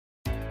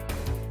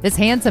This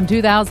handsome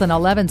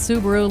 2011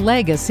 Subaru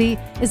Legacy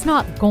is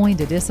not going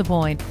to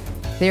disappoint.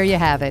 There you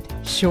have it,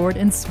 short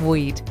and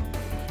sweet.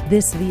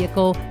 This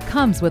vehicle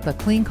comes with a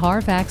clean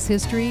CarFax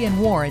history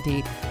and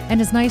warranty and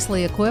is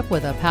nicely equipped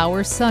with a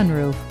power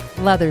sunroof,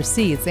 leather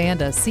seats,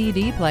 and a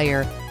CD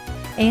player.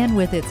 And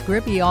with its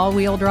grippy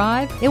all-wheel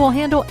drive, it will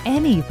handle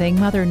anything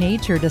Mother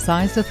Nature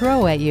decides to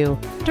throw at you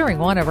during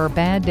one of her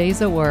bad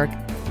days at work.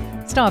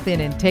 Stop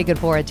in and take it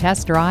for a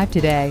test drive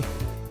today.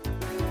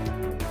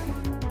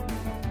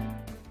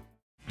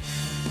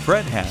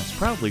 Fred Haas,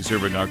 proudly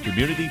serving our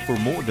community for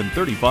more than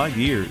 35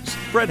 years.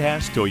 Fred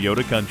Haas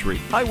Toyota Country,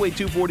 Highway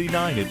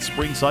 249 at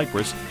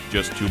Spring-Cypress,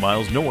 just 2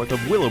 miles north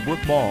of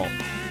Willowbrook Mall.